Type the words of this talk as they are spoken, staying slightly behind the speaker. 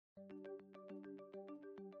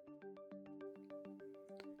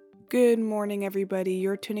Good morning, everybody.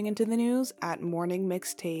 You're tuning into the news at Morning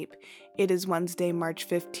Mixtape. It is Wednesday, March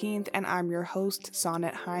 15th, and I'm your host,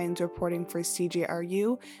 Sonnet Hines, reporting for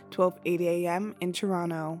CJRU, 12:80 a.m. in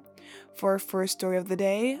Toronto. For our first story of the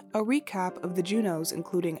day, a recap of the Junos,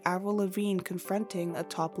 including Avril Lavigne confronting a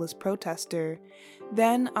topless protester.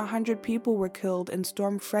 Then, 100 people were killed in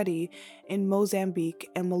Storm Freddy in Mozambique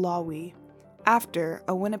and Malawi. After,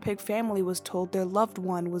 a Winnipeg family was told their loved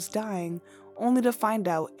one was dying, only to find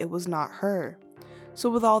out it was not her.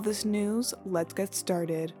 So with all this news, let's get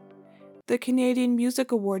started. The Canadian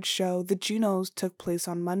Music Awards show, the Junos, took place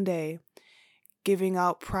on Monday, giving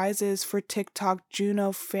out prizes for TikTok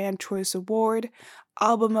Juno Fan Choice Award,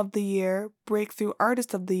 Album of the Year, Breakthrough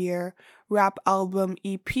Artist of the Year, Rap Album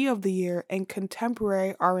EP of the Year, and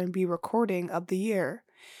Contemporary R&B Recording of the Year.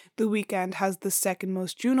 The weekend has the second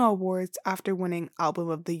most Juno Awards after winning Album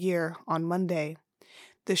of the Year on Monday.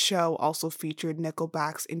 The show also featured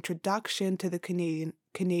Nickelback's introduction to the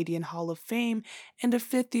Canadian Hall of Fame and a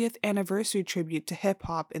 50th anniversary tribute to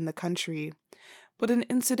hip-hop in the country. But an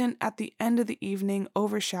incident at the end of the evening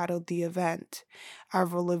overshadowed the event.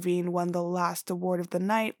 Avril Lavigne won the last award of the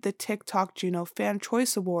night, the TikTok Juno Fan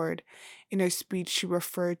Choice Award. In her speech, she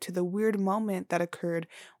referred to the weird moment that occurred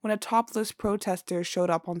when a topless protester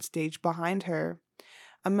showed up on stage behind her.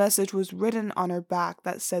 A message was written on her back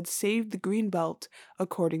that said "Save the Greenbelt,"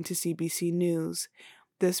 according to CBC News.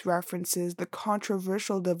 This references the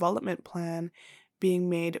controversial development plan being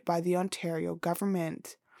made by the Ontario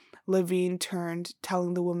government. Lavigne turned,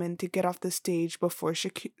 telling the woman to get off the stage before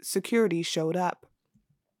security showed up.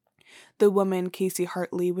 The woman, Casey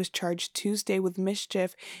Hartley, was charged Tuesday with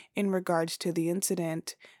mischief in regards to the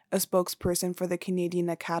incident. A spokesperson for the Canadian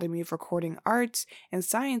Academy of Recording Arts and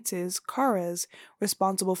Sciences, CARAS,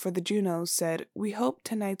 responsible for the Junos, said, "We hope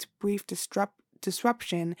tonight's brief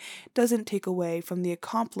disruption doesn't take away from the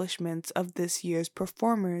accomplishments of this year's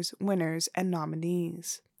performers, winners, and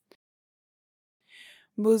nominees."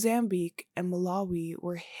 Mozambique and Malawi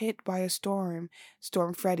were hit by a Storm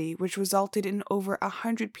Freddy, which resulted in over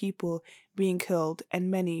 100 people being killed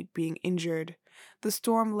and many being injured. The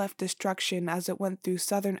storm left destruction as it went through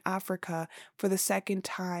southern Africa for the second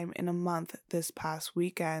time in a month this past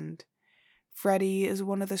weekend. Freddy is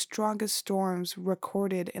one of the strongest storms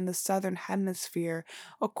recorded in the southern hemisphere,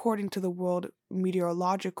 according to the World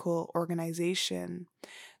Meteorological Organization.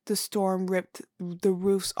 The storm ripped the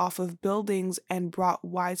roofs off of buildings and brought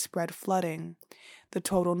widespread flooding. The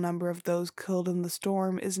total number of those killed in the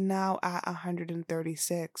storm is now at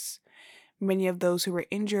 136. Many of those who were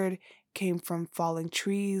injured came from falling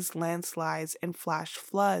trees, landslides, and flash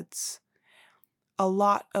floods. A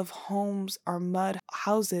lot of homes are mud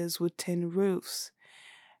houses with tin roofs,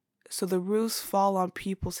 so the roofs fall on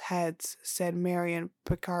people's heads, said Marian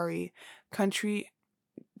Picari, country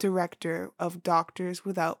director of Doctors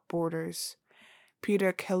Without Borders.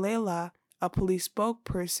 Peter Kelela, a police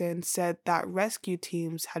spokesperson, said that rescue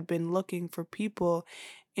teams had been looking for people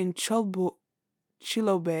in Chilobe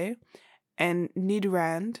and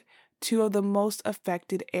Niederrand, two of the most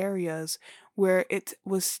affected areas where it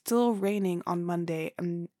was still raining on Monday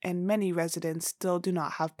and many residents still do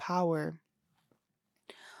not have power.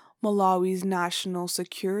 Malawi's national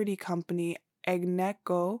security company,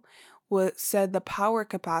 Agneco, said the power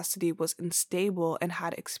capacity was unstable and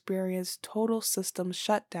had experienced total system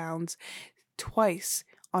shutdowns twice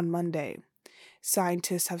on Monday.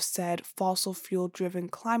 Scientists have said fossil fuel-driven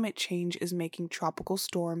climate change is making tropical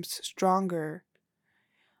storms stronger.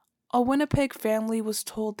 A Winnipeg family was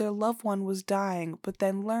told their loved one was dying, but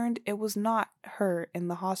then learned it was not her in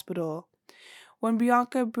the hospital. When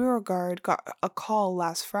Bianca Beauregard got a call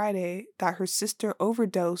last Friday that her sister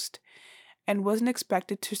overdosed and wasn't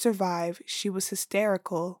expected to survive, she was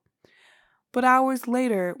hysterical. But hours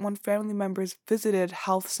later, when family members visited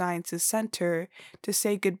Health Sciences Center to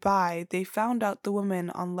say goodbye, they found out the woman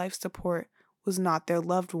on life support was not their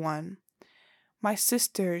loved one. "My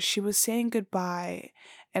sister, she was saying goodbye,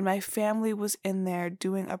 and my family was in there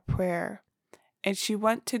doing a prayer, and she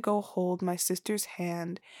went to go hold my sister's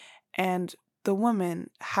hand, and the woman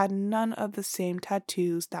had none of the same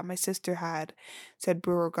tattoos that my sister had," said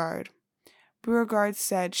Beauregard. Beauregard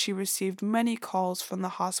said she received many calls from the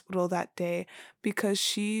hospital that day because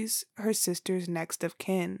she's her sister's next of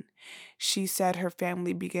kin. She said her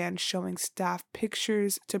family began showing staff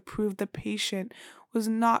pictures to prove the patient was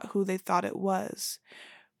not who they thought it was.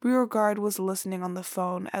 Beauregard was listening on the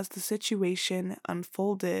phone as the situation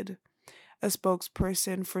unfolded. A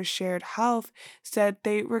spokesperson for Shared Health said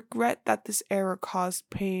they regret that this error caused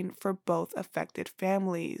pain for both affected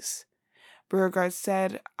families. Beauregard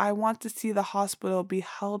said, "I want to see the hospital be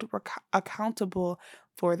held accountable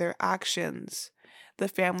for their actions." The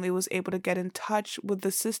family was able to get in touch with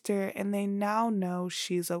the sister and they now know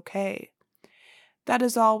she's okay. That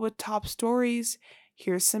is all with top stories.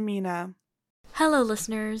 Here's Samina. Hello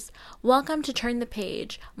listeners, welcome to Turn the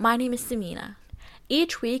Page. My name is Samina.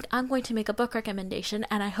 Each week I'm going to make a book recommendation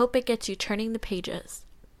and I hope it gets you turning the pages.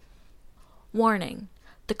 Warning,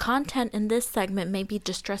 the content in this segment may be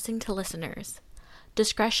distressing to listeners.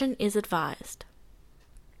 Discretion is advised.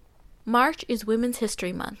 March is Women's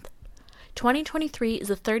History Month. 2023 is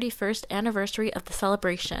the 31st anniversary of the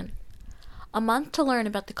celebration. A month to learn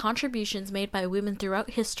about the contributions made by women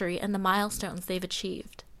throughout history and the milestones they've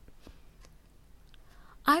achieved.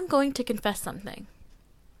 I'm going to confess something.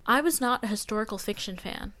 I was not a historical fiction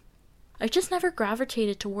fan. I just never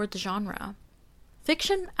gravitated toward the genre.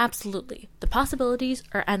 Fiction, absolutely. The possibilities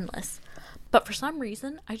are endless. But for some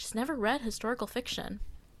reason, I just never read historical fiction.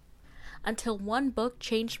 Until one book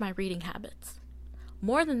changed my reading habits.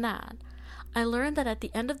 More than that, I learned that at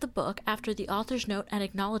the end of the book, after the author's note and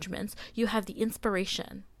acknowledgments, you have the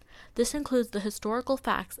inspiration. This includes the historical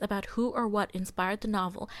facts about who or what inspired the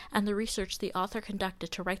novel and the research the author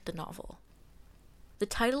conducted to write the novel. The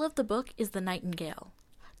title of the book is The Nightingale.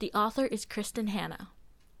 The author is Kristin Hannah.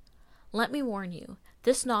 Let me warn you,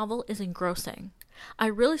 this novel is engrossing. I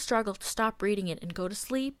really struggled to stop reading it and go to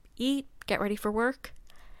sleep, eat, get ready for work.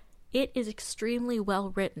 It is extremely well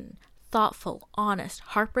written, thoughtful, honest,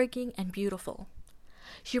 heartbreaking, and beautiful.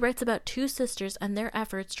 She writes about two sisters and their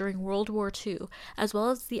efforts during World War II, as well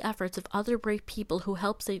as the efforts of other brave people who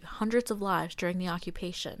helped save hundreds of lives during the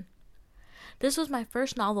occupation. This was my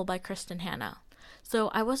first novel by Kristin Hannah, so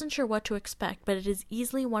I wasn't sure what to expect, but it is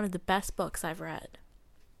easily one of the best books I've read.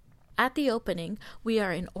 At the opening, we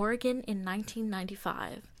are in Oregon in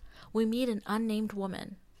 1995. We meet an unnamed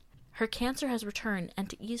woman. Her cancer has returned, and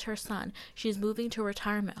to ease her son, she is moving to a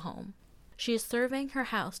retirement home. She is surveying her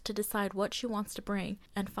house to decide what she wants to bring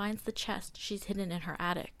and finds the chest she's hidden in her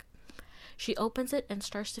attic. She opens it and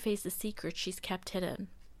starts to face the secrets she's kept hidden.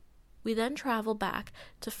 We then travel back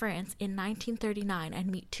to France in 1939 and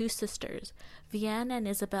meet two sisters, Vienne and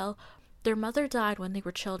Isabelle. Their mother died when they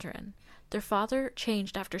were children. Their father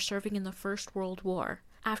changed after serving in the First World War.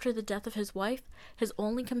 After the death of his wife, his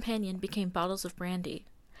only companion became bottles of brandy.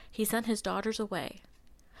 He sent his daughters away.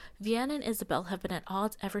 Vienne and Isabelle have been at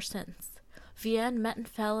odds ever since. Vienne met and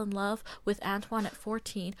fell in love with Antoine at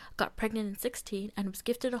 14, got pregnant in 16, and was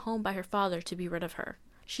gifted a home by her father to be rid of her.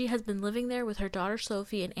 She has been living there with her daughter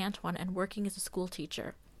Sophie and Antoine and working as a school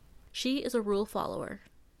teacher. She is a rule follower.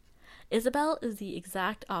 Isabelle is the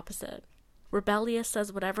exact opposite. Rebellious,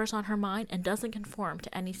 says whatever's on her mind, and doesn't conform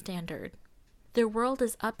to any standard. Their world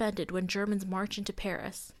is upended when Germans march into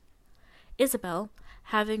Paris. Isabelle,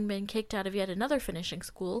 having been kicked out of yet another finishing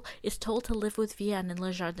school, is told to live with Vienne in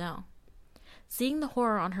Le Jardin. Seeing the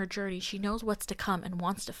horror on her journey, she knows what's to come and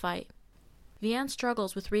wants to fight. Vienne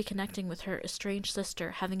struggles with reconnecting with her estranged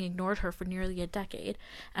sister, having ignored her for nearly a decade,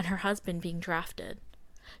 and her husband being drafted.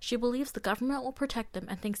 She believes the government will protect them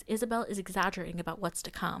and thinks Isabelle is exaggerating about what's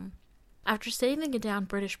to come. After saving a downed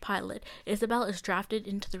British pilot, Isabelle is drafted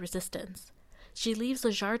into the resistance. She leaves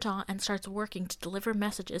Le Jardin and starts working to deliver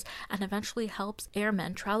messages and eventually helps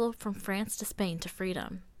airmen travel from France to Spain to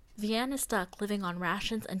freedom. Vienne is stuck living on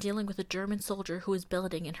rations and dealing with a German soldier who is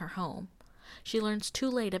billeting in her home. She learns too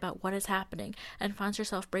late about what is happening and finds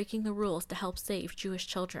herself breaking the rules to help save Jewish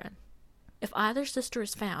children. If either sister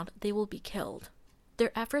is found, they will be killed.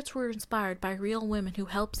 Their efforts were inspired by real women who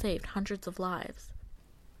helped save hundreds of lives.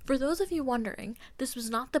 For those of you wondering, this was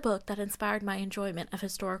not the book that inspired my enjoyment of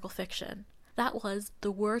historical fiction. That was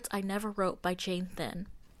The Words I Never Wrote by Jane Thinn,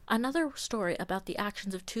 another story about the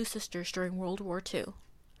actions of two sisters during World War II.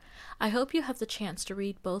 I hope you have the chance to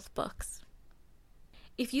read both books.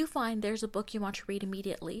 If you find there's a book you want to read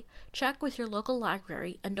immediately, check with your local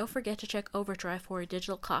library and don't forget to check Overdrive for a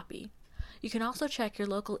digital copy. You can also check your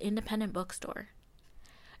local independent bookstore.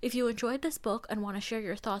 If you enjoyed this book and want to share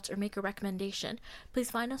your thoughts or make a recommendation, please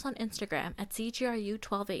find us on Instagram at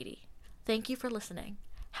CGRU1280. Thank you for listening.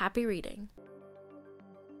 Happy reading.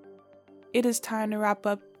 It is time to wrap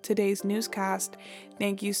up today's newscast.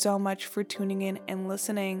 Thank you so much for tuning in and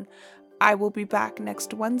listening. I will be back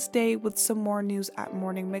next Wednesday with some more news at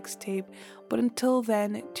Morning Mixtape, but until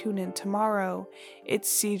then, tune in tomorrow. It's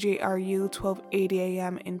CJRU 1280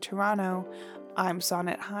 AM in Toronto. I'm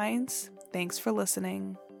Sonnet Hines. Thanks for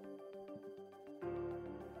listening.